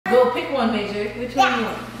Go pick one, Major. Which one you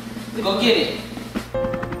want? Go get it.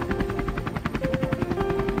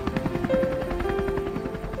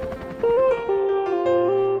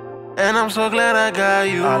 And I'm so glad I got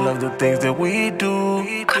you. I love the things that we do.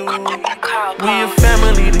 We a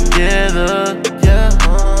family together. Yeah.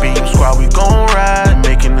 B.E.A.M squad, we gon' ride,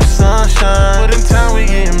 making the sunshine. But in time we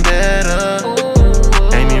getting better.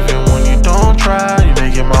 Ain't even when you don't try, you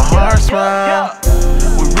making my heart smile.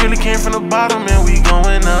 We really came from the bottom and we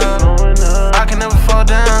going up. I can never fall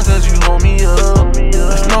down cause you hold me up.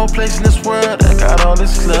 There's no place in this world that got all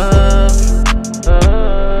this love.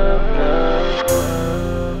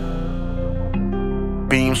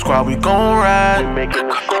 B.E.A.M squad, we gon' ride.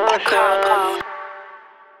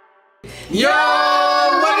 Yo,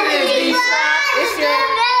 what it is, B-Squad? It's your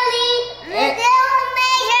Melly,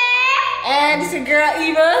 and it's your girl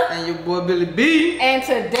Eva. And your boy Billy B. And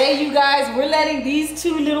today, you guys, we're letting these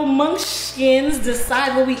two little munchkins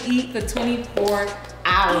decide what we eat for 24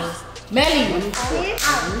 hours. Melly. 24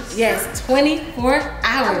 hours. Yes, 24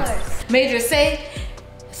 hours. Major, say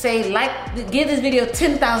like, give this video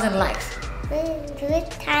 10,000 likes. Good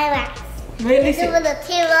time. Really? This is for the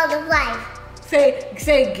team of the life.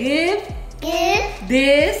 Say give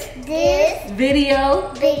this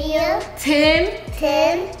video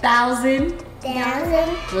 10,000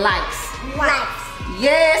 likes.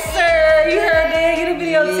 Yes, sir. You heard that? Get a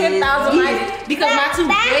video 10,000 likes because my two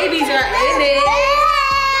babies are in it.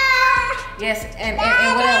 Yes, and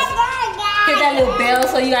what else? Hit that little bell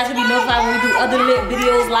so you guys can be notified when we do other lit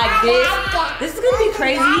videos like this. This is gonna be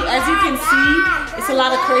crazy. As you can see, it's a lot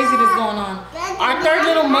of craziness going on. Our third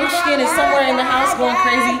little munchkin is somewhere in the house going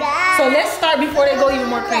crazy. So let's start before they go even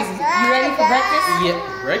more crazy. You ready for breakfast? Yeah,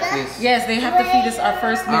 breakfast. Yes, they have to feed us our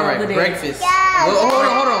first meal of the day. Breakfast. Hold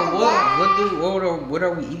on. What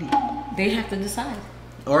are we eating? They have to decide.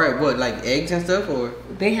 All right, what, like eggs and stuff, or?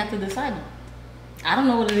 They have to decide. I don't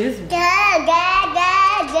know what it is. Alright,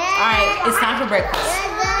 Alright, it's time for breakfast.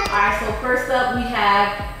 Alright, so first up we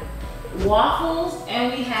have waffles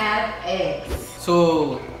and we have eggs.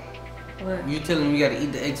 So, What? you telling me we gotta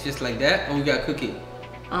eat the eggs just like that, or we gotta cook it?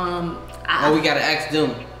 Or we gotta ask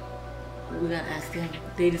them? We gotta ask them.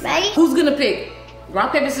 They decide. Ready? Who's gonna pick?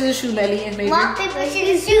 Rock, paper, scissors, shoot, Melly, and Major. rock, paper,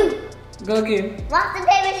 scissors, shoot. Go again. Rock,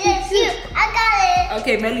 paper, scissors, shoot. I got it.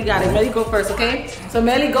 Okay, Melly got it. Melly go first, okay? So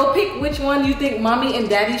Melly, go pick which one you think mommy and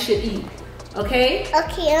daddy should eat. Okay?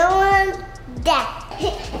 Okay, I want that.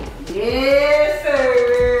 Yes,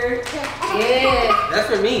 sir. Yeah. That's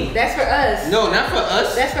for me. That's for us. No, not for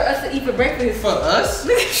us. That's for us to eat for breakfast. For us?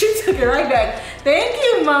 She took it right back. Thank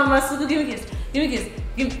you, Mama. So give me a kiss. Give me a kiss.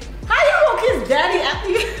 How you gonna kiss daddy after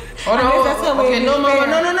you? Hold on. Okay, no, Mama.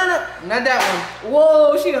 No. Not that one.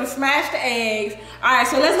 Whoa, she done smashed the eggs. All right,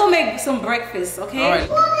 so let's go make some breakfast, okay? All right.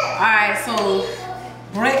 All right, so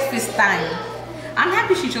breakfast time. I'm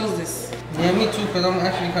happy she chose this. Yeah, me too, because I'm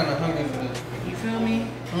actually kind of hungry for this. You feel me?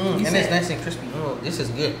 And it's nice and crispy. Oh, this is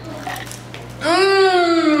good.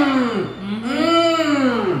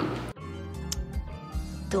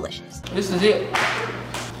 Delicious. This is it.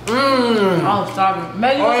 Oh, sorry.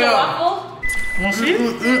 Melly, you want some waffle? Want to see?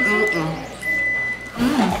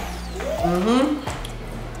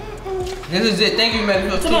 This is it. Thank you, Melly,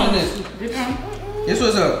 for choosing this. This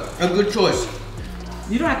was a good choice.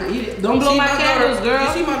 You don't have to eat it. Don't blow my candles, girl.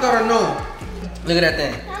 You see my daughter? No. Look at that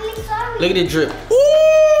thing. Mommy, sorry. Look at it drip.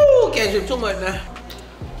 Ooh, can't drip too much now.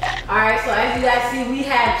 Alright, so as you guys see, we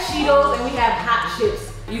have Cheetos and we have hot chips.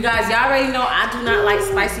 You guys, y'all already know I do not like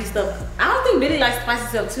spicy stuff. I don't think Billy likes spicy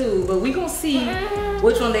stuff too, but we gonna see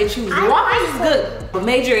which one they choose. The waffles is good, but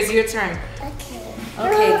Major, it's your turn.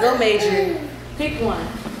 Okay, go Major. Pick one.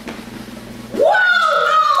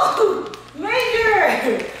 Whoa, no!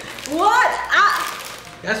 Major! What?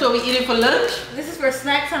 That's what we eating for lunch? This is for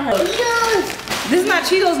snack time. This is not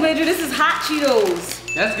Cheetos, Major. This is hot Cheetos.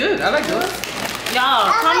 That's good. I like those.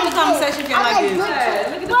 Y'all, comment in the comment section if y'all like this. Look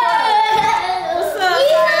at the What's up,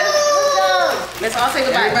 guys? What's up? Let's all take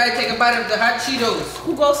a bite. Everybody take a bite of the hot Cheetos.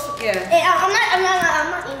 Who goes? Yeah. Hey, I'm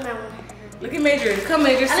not eating that one. Look at Major. Come,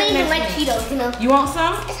 Major. I don't Sit even next like to me. Cheetos, you know. You want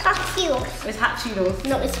some? It's hot Cheetos. It's hot Cheetos.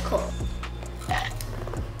 No, it's cold.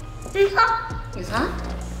 It's hot. It's hot?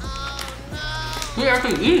 We're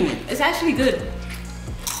actually eating it. It's actually good.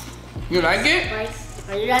 You like it? Nice.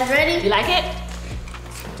 Are you guys ready? You like it?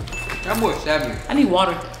 That boy savage. I need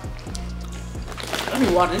water. I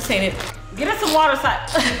need water. This ain't it. Get us some water, side.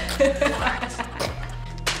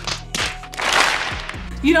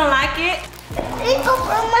 You don't like it? It's over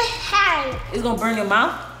my hand. It's gonna burn your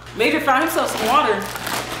mouth. Major found himself some water.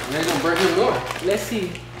 And they're gonna burn him more. Let's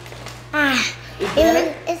see. It's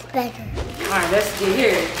better? It's better. Alright, let's get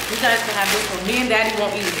here. You guys can have this one. Me and Daddy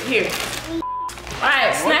won't eat it. Here.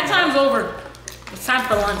 Alright, snack time's over. It's time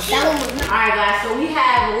for lunch. Alright guys, so we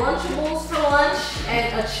have Lunchables for lunch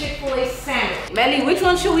and a Chick-fil-A sandwich. Melly, which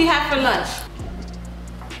one should we have for lunch?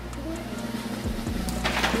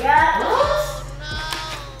 Yeah.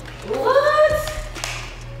 What?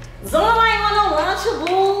 Zona ain't want no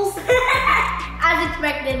Lunchables. As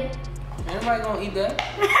expected. Everybody gonna eat that?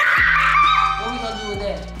 What we gonna do with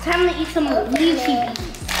that? Time to eat some lychee beans.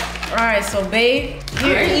 Alright, so babe, I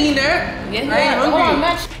ain't eating that. yeah, I ain't hungry.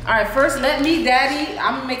 Alright, first let me, Daddy,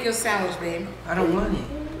 I'm gonna make you a sandwich, babe. I don't want it.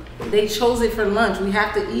 They chose it for lunch. We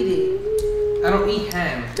have to eat it. I don't eat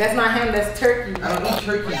ham. That's not ham, that's turkey. I don't eat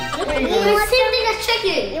turkey. Same thing as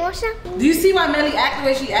chicken. You want some? Do you see why Melly act the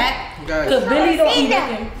way she act? Guys. Because Billy don't eat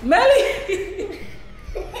nothing. Melly!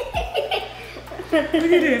 Look at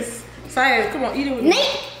this. Saya, come on, eat it with me.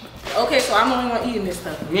 Okay, so I'm the only one eating this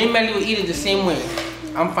stuff. Me and Melly will eat it the same way.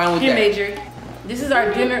 I'm fine with Here, that. Major. This is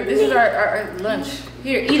our dinner. This is our lunch.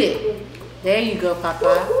 Here, eat it. There you go,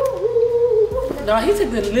 Papa. No, he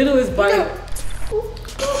took the littlest bite.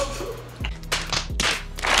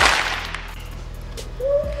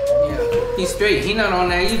 Yeah, he's straight. He's not on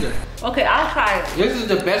that either. Okay, I'll try it. This is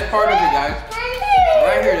the best part of it, guys.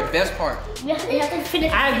 Right here, the best part. You have to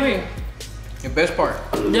finish. I agree. The best part.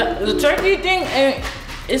 The turkey thing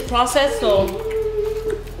is processed, so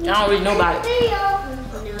I don't really know about it.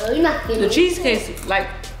 No, you're not The finished. cheesecake, like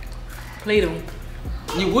Play-Doh.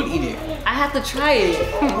 You would eat it. I have to try it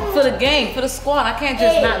for the game, for the squad. I can't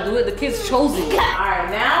just not do it. The kids chose it. All right,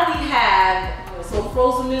 now we have so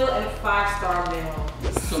frozen meal and 5-star meal.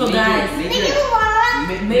 So guys,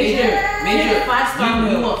 Major, 5-star you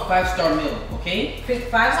meal. want 5-star meal, okay? Pick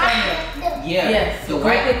 5-star meal. Yeah, Yes, the go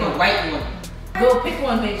white pick one. one. Go pick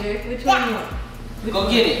one, Major. Which one you want? Go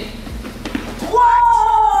get it.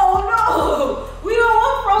 Whoa, no! We don't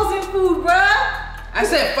want frozen food, bruh. I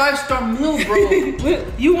said 5-star meal, bro.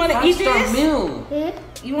 You want to eat 5-star this? meal.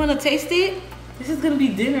 You want to taste it? This is gonna be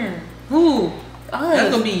dinner. Who? Us. That's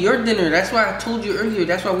gonna be your dinner. That's why I told you earlier.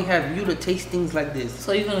 That's why we have you to taste things like this.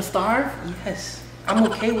 So you're gonna starve? Yes, I'm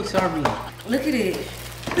okay with starving. Look at it.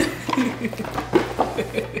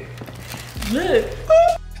 Look.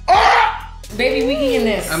 Baby, we eating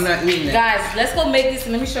this. I'm not eating that. Guys, let's go make this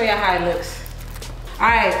and let me show y'all how it looks. All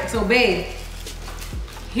right, so babe,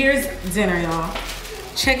 here's dinner, y'all.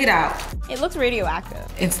 Check it out. It looks radioactive.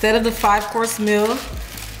 Instead of the 5-course meal,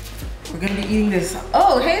 we're gonna be eating this.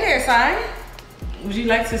 Oh, hey there, Sai. Would you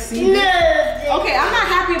like to see this? Okay, I'm not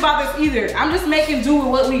happy about this either. I'm just making do with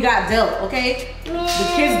what we got dealt, okay?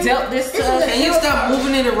 The kids dealt this to us. Can you stop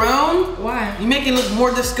moving it around? Why? You make it look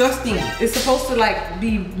more disgusting. It's supposed to like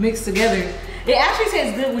be mixed together. It actually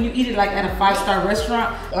tastes good when you eat it like at a 5-star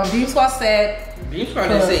restaurant. B.E.A.M Squad said You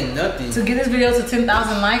probably didn't say nothing. to get this video to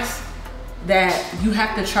 10,000 likes that you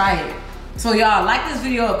have to try it. So y'all like this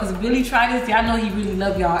video because Billy tried this. Y'all know he really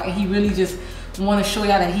love y'all and he really just want to show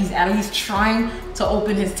y'all that he's at least trying to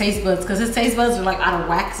open his taste buds because his taste buds are like out of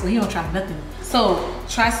whack, so he don't try nothing. So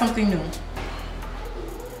try something new.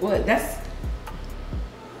 What? That's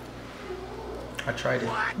I tried it.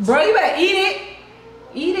 bro. You better eat it.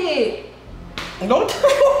 Eat it. Don't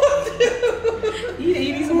Eat it.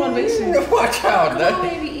 You need some motivation. watch out. Come on,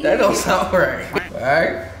 baby, eat That don't it. sound right.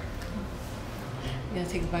 Alright. You gotta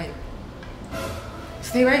take a bite.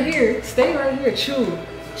 Stay right here. Stay right here. Chew.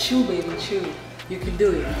 Chew, baby. Chew. You can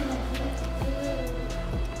do it.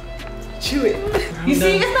 Chew it. You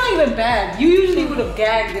see, it's not even bad. You usually would have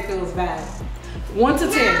gagged if it was bad. 1 to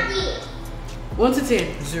 10. 1 to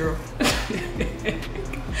 10. 0.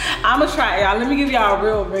 I'ma try it, y'all. Let me give y'all a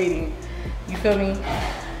real rating. You feel me?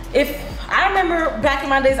 If I remember back in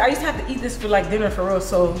my days, I used to have to eat this for like dinner for real,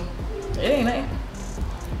 so it ain't nothing.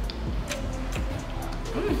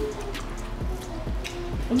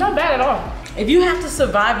 It's not bad at all. If you have to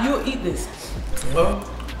survive, you'll eat this. Well,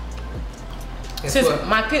 guess Since what?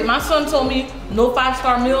 my son told me no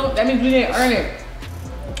 5-star meal, that means we didn't earn it.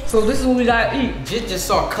 So this is what we gotta eat. Jit just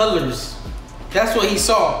saw colors. That's what he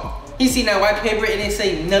saw. He seen that white paper and it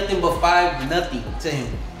say nothing but 5 nothing to him.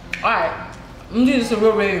 All right, let me give this a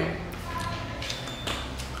real rating.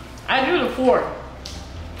 I give it a 4.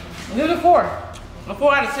 I give it a 4. A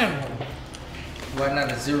 4 out of 10. Why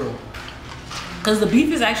not a 0? Because the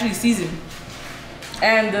beef is actually seasoned.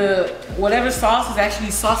 And the whatever sauce is actually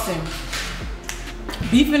saucing.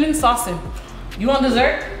 Beefing and saucing. You want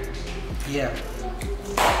dessert? Yeah.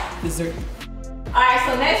 Dessert. Alright,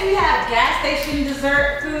 so next we have gas station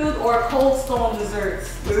dessert food or Cold Stone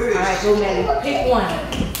desserts. Alright, go Melly. Pick one.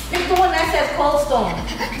 Pick the one that says Cold Stone.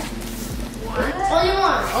 Only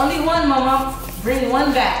one. Only one, mama. Bring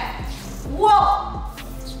one back. Whoa!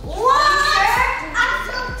 What?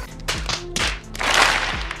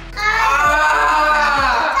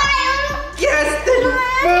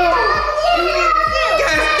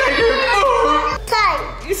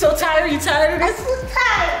 You so tired? You tired of this? I'm so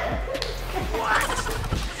tired.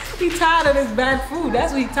 He tired of this bad food.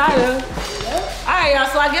 That's what he tired of. Alright, y'all.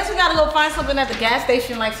 So I guess we gotta go find something at the gas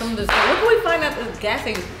station, like some of this. What can we find at the gas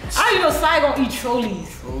station? I already know Sai gonna eat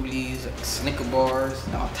Trolleys. Trolleys, Snicker bars,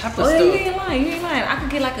 all type of Oh, stuff. you ain't lying. You ain't lying. I could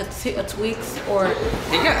get like a Twix or.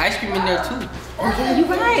 They got ice cream in there too. Oh yeah, you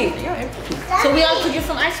right. They got everything. So we all could get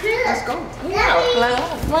some ice cream. Let's go. Yeah,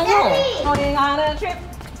 let's go. Going on a trip.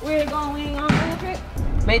 We're going on a trip.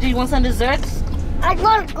 Baby, you want some desserts? I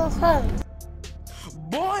want to go home.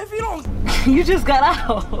 Boy, if you don't. You just got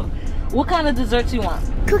out. What kind of desserts you want?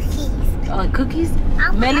 Cookies. Cookies?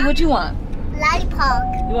 Melly, what you want? Lollipop.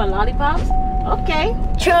 You want lollipops? Okay.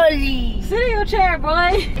 Charlie. Sit in your chair,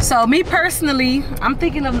 boy. So me personally, I'm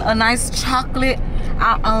thinking of a nice chocolate.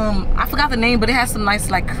 I forgot the name, but it has some nice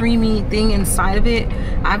like creamy thing inside of it.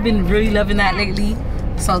 I've been really loving that lately.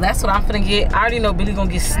 So that's what I'm finna get. I already know Billy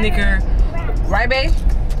gonna get Snicker. Right, babe?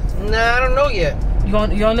 Nah, I don't know yet. You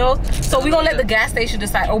don't know? So we gonna let the gas station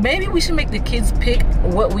decide. Or maybe we should make the kids pick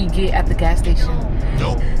what we get at the gas station.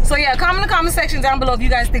 No. So yeah, comment in the comment section down below if you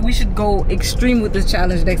guys think we should go extreme with this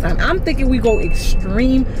challenge next time. I'm thinking we go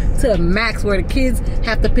extreme to max where the kids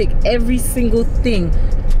have to pick every single thing.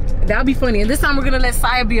 That'll be funny. And this time we're gonna let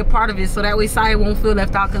Saya be a part of it so that way Saya won't feel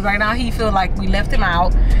left out, because right now he feel like we left him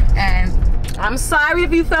out. And I'm sorry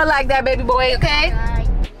if you felt like that, baby boy, okay?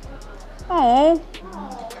 Oh.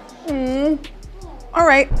 All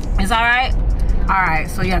right. It's all right? All right,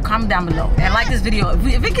 so yeah, comment down below and like this video.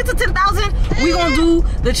 If it gets to 10,000, we gonna do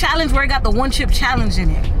the challenge where it got the one chip challenge in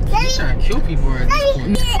it. You're trying to kill people at this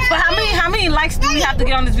point. But how many likes do we have to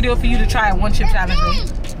get on this video for you to try a one chip challenge?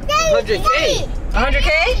 100K. 100K?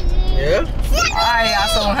 Yeah. Alright, y'all,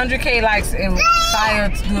 so 100K likes and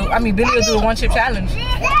Billy will do a one chip challenge.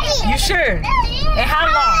 You sure? And how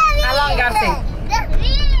long? How long you gotta take?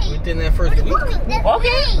 Within that first week.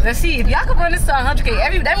 Okay, let's see. If y'all can run this to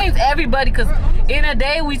 100K, that means everybody, because in a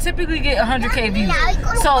day we typically get 100K views.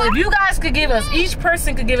 So if you guys could give us, each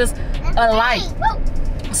person could give us a like,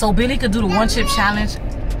 so Billy could do the one chip challenge,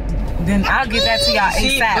 then I'll get that to y'all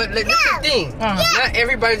ASAP. But this is the thing. Not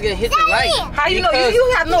everybody's gonna hit the like. How you know?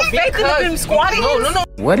 You have no faith in them squatting? No.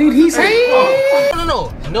 What did he say?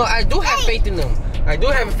 No, I do have faith in them. I do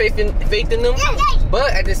have faith in them.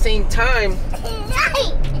 But at the same time,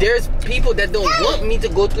 there's people that don't want me to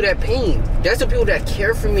go through that pain. That's the people that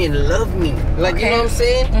care for me and love me. Like, you know what I'm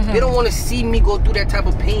saying? They don't want to see me go through that type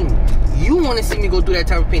of pain. You want to see me go through that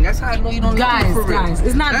type of pain. That's how I know you don't love me for real. Guys,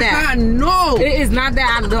 it's not that. That's how I know. It is not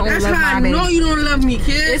that I don't love my baby. That's how I know you don't love me,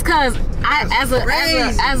 kid. It's because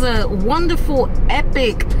as a wonderful,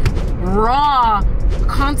 epic, raw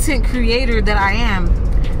content creator that I am,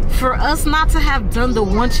 for us not to have done the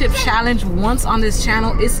one chip challenge once on this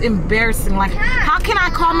channel, it's embarrassing. Like, how can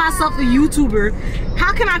I call myself a YouTuber?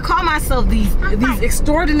 How can I call myself these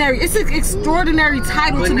extraordinary? It's an extraordinary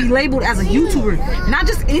title to be labeled as a YouTuber. Not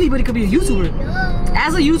just anybody could be a YouTuber.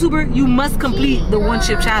 As a YouTuber, you must complete the one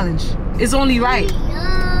chip challenge. It's only right.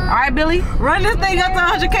 All right, Billy, run this thing up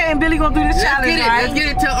to 100K and Billy gonna do this challenge. Let's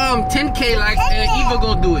get it to 10K likes and Eva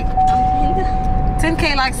gonna do it.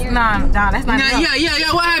 10K likes, nah, that's not enough.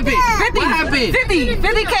 Yeah, what happened? 50, what happened?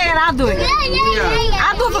 50K and I'll do it.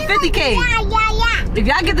 I'll do it for 50K. If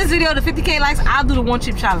y'all get this video to 50K likes, I'll do the one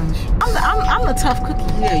chip challenge. I'm the tough cookie.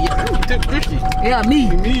 Yeah, I'm the tough cookie. Yeah,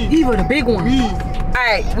 me. Eva, the big one. All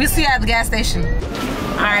right, we'll see you at the gas station.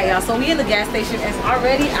 All right, y'all, so we in the gas station and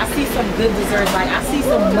already I see some good desserts. Like, I see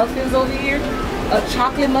some muffins over here, a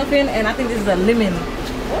chocolate muffin, and I think this is a lemon.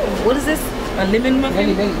 What is this? A lemon muffin?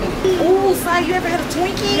 Ooh, Sai, you ever had a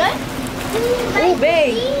Twinkie? Ooh,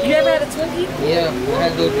 babe, you ever had a Twinkie? Yeah, I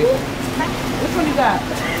had those before. Which one you got?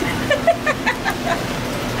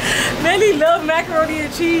 Melly love macaroni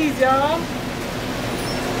and cheese, y'all.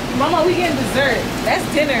 Mama, we getting dessert. That's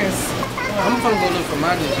dinners. I'm gonna go look for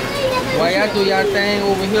my dessert. While y'all do y'all thing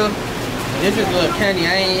over here, this is little candy.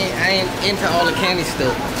 I ain't into all the candy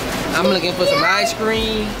stuff. I'm looking for some ice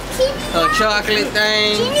cream, a chocolate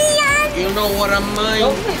thing. You know what I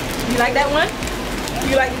mean? You like that one?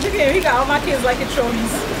 You like? Look at him. He got all my kids liking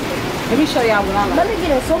Trolleys. Let me show y'all what I like. Let me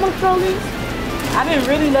get so much Trolleys. I've been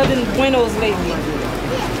really loving Buenos lately.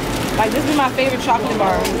 Like, this is my favorite chocolate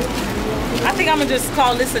bar. I think I'm gonna just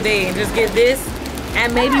call this a day and just get this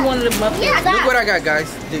and maybe one of the muffins. Look what I got,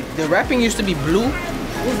 guys. The wrapping used to be blue.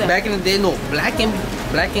 What is that? Back in the day, no, black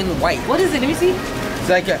and white. What is it? Let me see. It's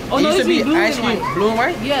like a, Oh, it no, used to be blue ice and cream, white. blue and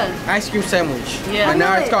white? Yeah. Ice cream sandwich. Yeah. But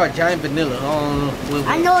now I know it's it. called giant vanilla.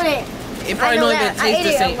 I know that. It probably know don't even that. I taste ate the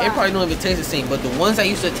it same. a lot. It probably don't even taste the same. But the ones that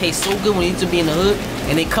used to taste so good when it used to be in the hood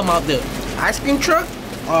and they come out the ice cream truck,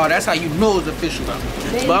 oh, that's how you know it's official now.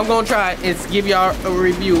 But I'm gonna try and give y'all a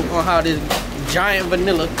review on how this giant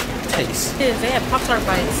vanilla tastes. They have Pop-Tart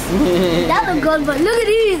bites. That was good, but look at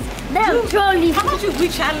these. They're trolling. How about we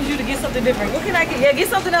challenge you to get something different? What can I get? Yeah, get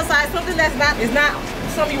something outside, something that's not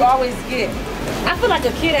something you always get. I feel like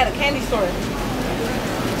a kid at a candy store.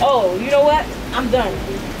 Oh, you know what? I'm done.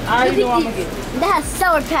 I already know what I'm gonna get. That has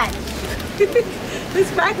Sour Patch. It's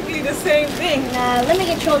practically the same thing. Nah, let me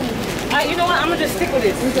get trolling. Alright, you know what? I'm gonna just stick with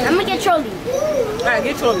this. I'm gonna get trolling. Alright,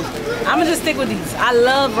 get trolling. I'm gonna just stick with these. I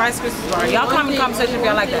love Rice Krispies bar. Y'all comment in the conversation if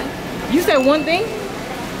y'all like that. You said one thing?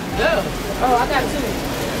 Yeah. Oh, I got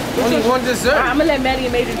two. Only one dessert. Alright, I'm gonna let Melly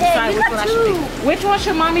and Major decide which one I should pick. Which one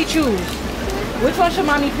should mommy choose? Which one should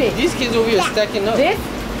mommy pick? These kids over here stacking up. This?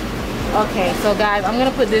 Okay, so guys, I'm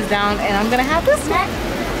gonna put this down and I'm gonna have this one.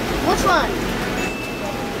 Which one?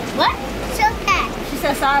 What? Sour Patch. She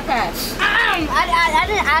said Sour Patch. I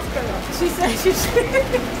didn't ask her. She said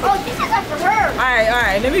Oh, this is like for her.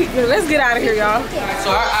 Alright, let's get out of here, y'all.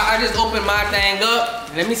 So I just opened my thing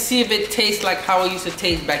up. Let me see if it tastes like how it used to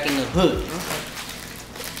taste back in the hood.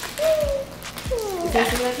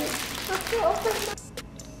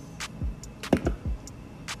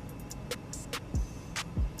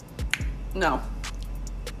 No.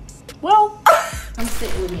 Well, I'm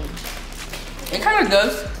sitting with me. It kind of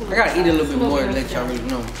does. I gotta eat a little bit more to let y'all really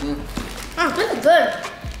know. This is good.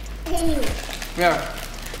 Yeah,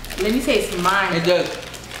 Let me taste mine. it does.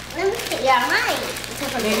 Let me see. Yeah, mine.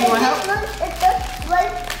 Maybe you want help? It's just one.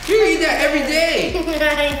 You eat that every day.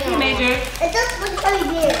 Major, It's just one every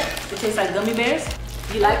day. it tastes like gummy bears.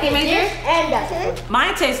 You like it, Major? This and that.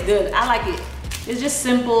 Mine tastes good. I like it. It's just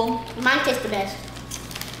simple Mine tastes the best.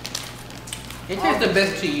 It tastes the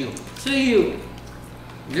best to you. to you.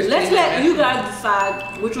 This Let's tastes let the you best. guys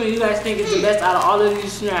decide which one you guys think is the best out of all of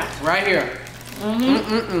these snacks. Right here.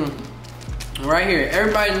 Right here.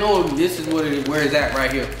 Everybody knows this is what it is, where it's at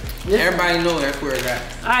right here. Everybody knows that's where it's at.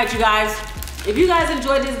 Alright, you guys. If you guys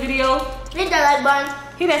enjoyed this video, Hit that like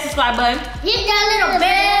button. hit that subscribe button. Hit that little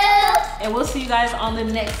bell. And we'll see you guys on the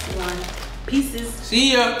next one. Pieces.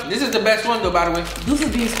 See ya. This is the best one though, by the way.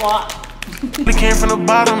 Deuces B Squad. We came from the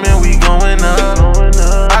bottom and we going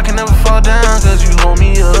up. I can never fall down cause you hold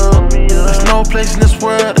me up. There's no place in this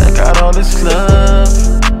world that got all this love.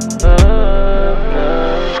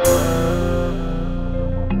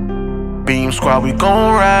 B.E.A.M squad, we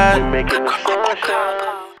gon' ride.